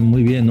encaminan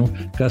muy bien, ¿no?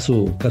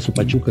 Caso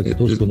Pachuca, que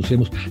todos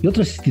conocemos, y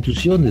otras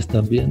instituciones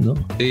también, ¿no?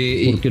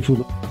 Porque el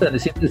fútbol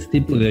necesita ese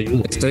tipo de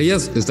ayuda.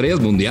 Estrellas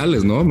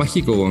mundiales, ¿no?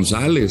 Mágico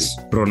González,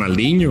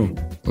 Ronaldinho,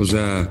 o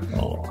sea,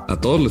 a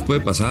todos les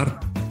puede pasar.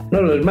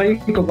 No, lo del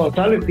Mágico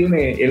González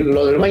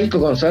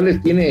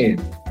tiene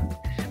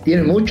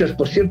muchas,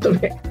 por cierto.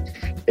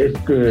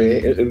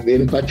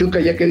 En Pachuca,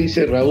 ya que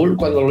dice Raúl,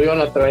 cuando lo iban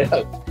a traer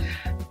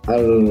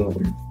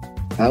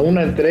a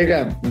una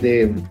entrega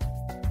de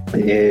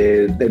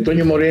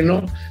Toño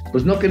Moreno,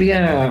 pues no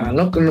quería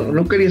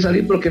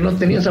salir porque no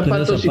tenía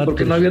zapatos, y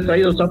porque no había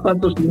traído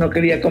zapatos y no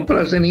quería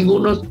comprarse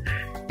ningunos,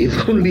 y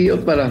fue un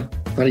lío para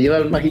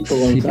llevar al Mágico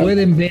González. Si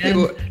pueden,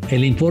 vean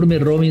el informe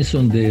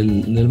Robinson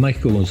del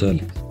Mágico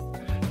González,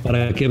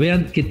 para que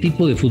vean qué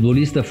tipo de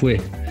futbolista fue.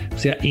 O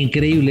sea,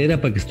 increíble, era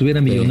para que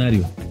estuviera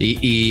millonario.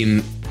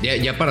 Y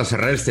ya para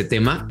cerrar este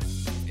tema,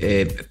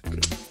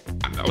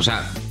 o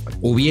sea,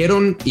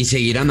 hubieron y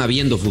seguirán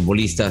habiendo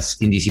futbolistas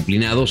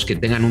indisciplinados que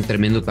tengan un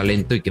tremendo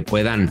talento y que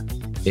puedan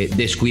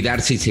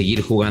descuidarse y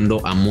seguir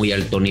jugando a muy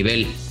alto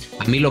nivel.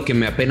 A mí lo que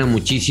me apena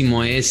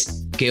muchísimo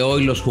es que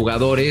hoy los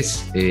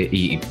jugadores,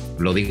 y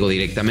lo digo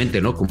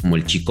directamente, ¿no? Como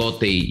el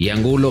Chicote y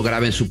Angulo,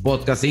 graben su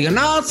podcast y digan,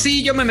 no,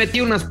 sí, yo me metí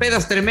unas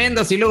pedas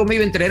tremendas y luego me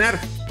iba a entrenar.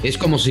 Es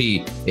como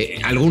si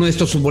alguno de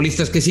estos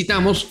futbolistas que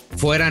citamos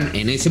fueran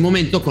en ese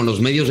momento con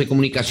los medios de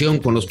comunicación,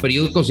 con los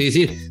periódicos y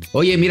decir,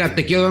 oye, mira,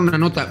 te quiero dar una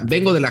nota,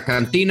 vengo de la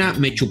cantina,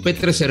 me chupé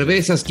 3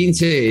 cervezas,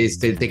 15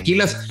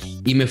 tequilas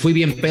y me fui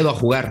bien pedo a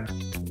jugar.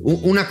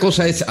 Una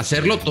cosa es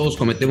hacerlo, todos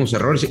cometemos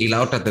errores, y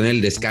la otra tener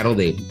el descaro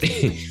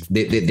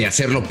de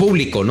hacerlo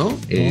público, ¿no?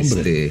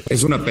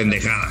 Es una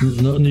pendejada.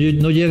 No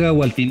llega a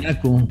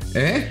Hualtinaco.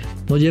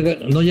 No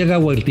llega a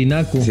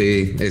Hualtinaco.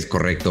 Sí, es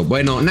correcto.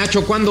 Bueno,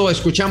 Nacho, ¿cuándo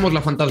escuchamos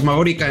la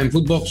fantasmagórica en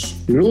Footbox?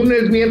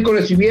 Lunes,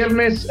 miércoles y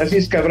viernes, así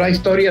es que habrá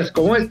historias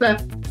como esta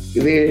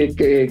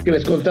que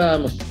les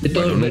contábamos.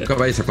 Bueno, nunca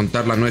vayas a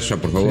contar la nuestra,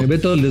 por favor. Ve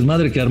todo el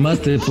desmadre que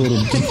armaste por...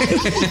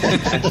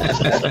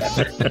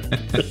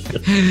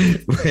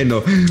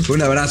 Bueno,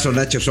 un abrazo,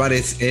 Nacho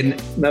Suárez, en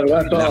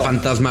la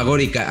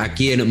fantasmagórica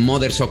aquí en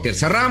Mother Soccer.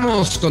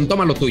 Cerramos con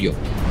Toma lo Tuyo.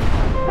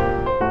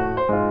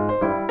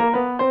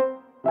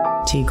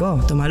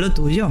 Chico, toma lo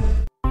tuyo.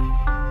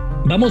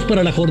 Vamos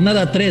para la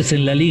jornada 3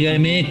 en la Liga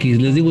MX.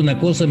 Les digo una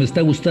cosa, me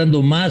está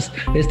gustando más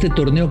este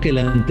torneo que el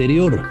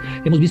anterior.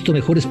 Hemos visto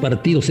mejores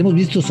partidos, hemos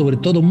visto sobre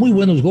todo muy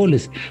buenos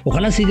goles.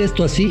 Ojalá siga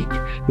esto así.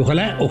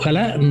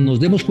 Ojalá nos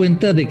demos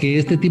cuenta de que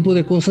este tipo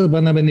de cosas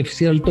van a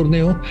beneficiar al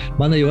torneo,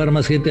 van a llevar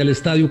más gente al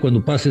estadio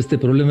cuando pase este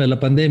problema de la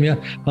pandemia,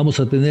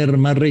 vamos a tener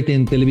más rating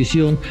en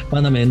televisión,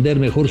 van a vender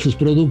mejor sus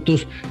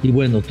productos y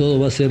bueno, todo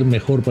va a ser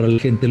mejor para la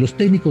gente. Los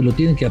técnicos lo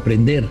tienen que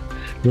aprender,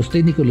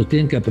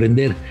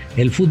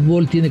 El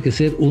fútbol tiene que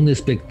ser un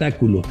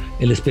espectáculo.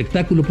 El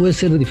espectáculo puede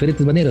ser de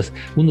diferentes maneras.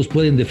 Unos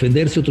pueden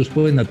defenderse, otros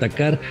pueden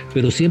atacar,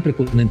 pero siempre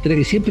con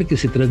entrega y siempre que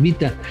se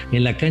transmita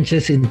en la cancha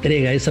esa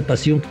entrega, esa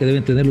pasión que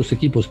deben tener los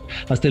equipos.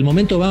 Hasta el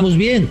momento vamos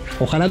bien.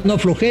 Ojalá no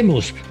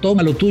aflojemos.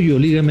 Toma lo tuyo,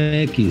 Liga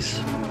MX.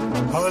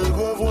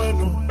 Algo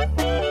bueno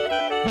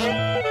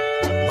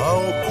ha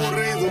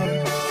ocurrido.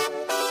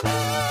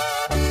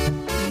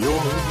 Yo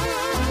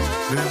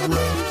he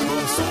vuelto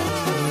a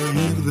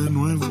sonreír de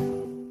nuevo.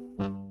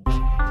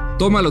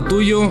 Toma lo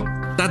tuyo,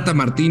 Tata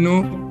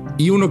Martino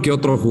y uno que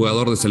otro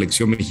jugador de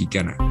selección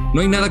mexicana.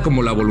 No hay nada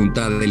como la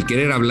voluntad, el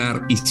querer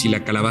hablar y si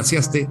la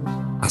calabaceaste,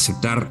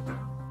 aceptar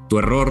tu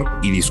error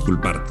y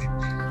disculparte.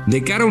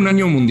 De cara a un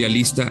año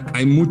mundialista,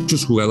 hay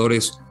muchos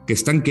jugadores que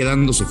están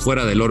quedándose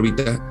fuera de la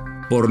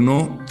órbita por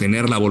no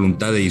tener la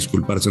voluntad de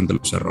disculparse ante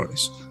los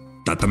errores.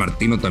 Tata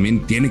Martino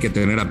también tiene que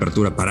tener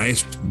apertura para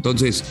esto.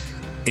 Entonces,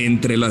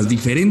 entre las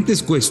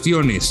diferentes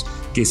cuestiones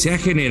que se ha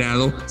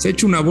generado, se ha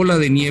hecho una bola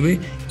de nieve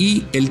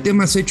y el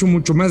tema se ha hecho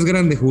mucho más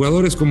grande.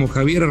 Jugadores como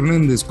Javier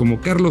Hernández,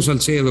 como Carlos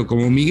Salcedo,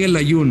 como Miguel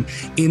Layún,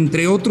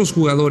 entre otros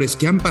jugadores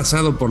que han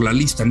pasado por la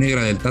lista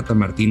negra del Tata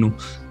Martino,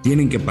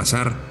 tienen que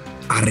pasar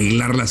a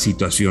arreglar la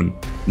situación.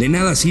 De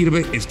nada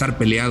sirve estar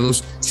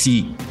peleados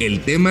si el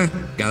tema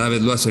cada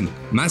vez lo hacen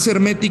más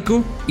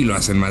hermético y lo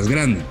hacen más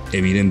grande,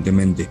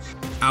 evidentemente.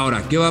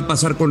 Ahora, ¿qué va a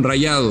pasar con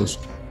Rayados?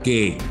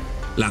 Que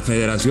la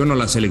federación o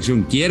la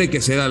selección quiere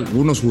que sea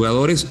algunos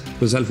jugadores,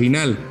 pues al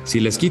final, si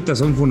les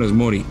quitas a un Funes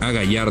Mori, a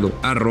Gallardo,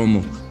 a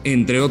Romo,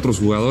 entre otros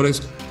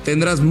jugadores,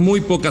 tendrás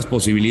muy pocas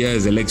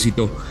posibilidades del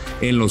éxito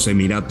en los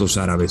Emiratos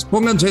Árabes.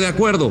 Pónganse de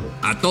acuerdo,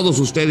 a todos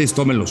ustedes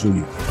tomen lo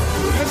suyo.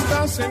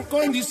 Estás en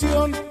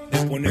condición de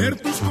poner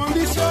tus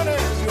condiciones,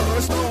 yo no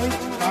estoy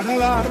para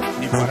dar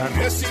ni para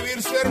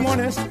recibir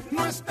sermones,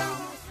 no estamos.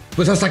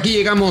 Pues hasta aquí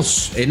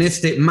llegamos en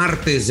este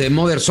martes de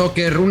Mother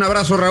Soccer. Un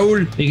abrazo,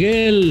 Raúl.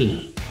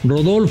 Miguel,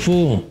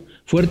 Rodolfo,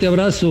 fuerte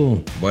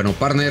abrazo. Bueno,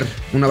 partner,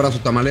 un abrazo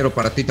tamalero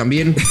para ti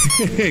también.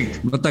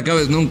 No te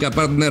acabes nunca,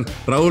 partner.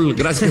 Raúl,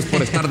 gracias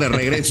por estar de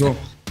regreso.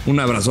 Un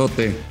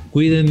abrazote.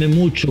 Cuídenme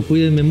mucho,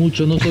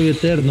 no soy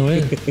eterno,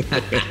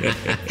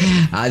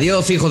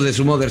 Adiós, hijos de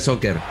su Mother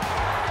Soccer.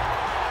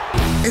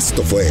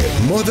 Esto fue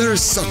Mother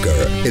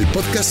Soccer, el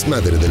podcast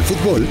madre del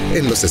fútbol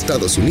en los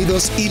Estados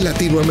Unidos y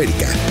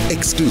Latinoamérica,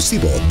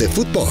 exclusivo de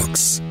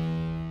Footbox.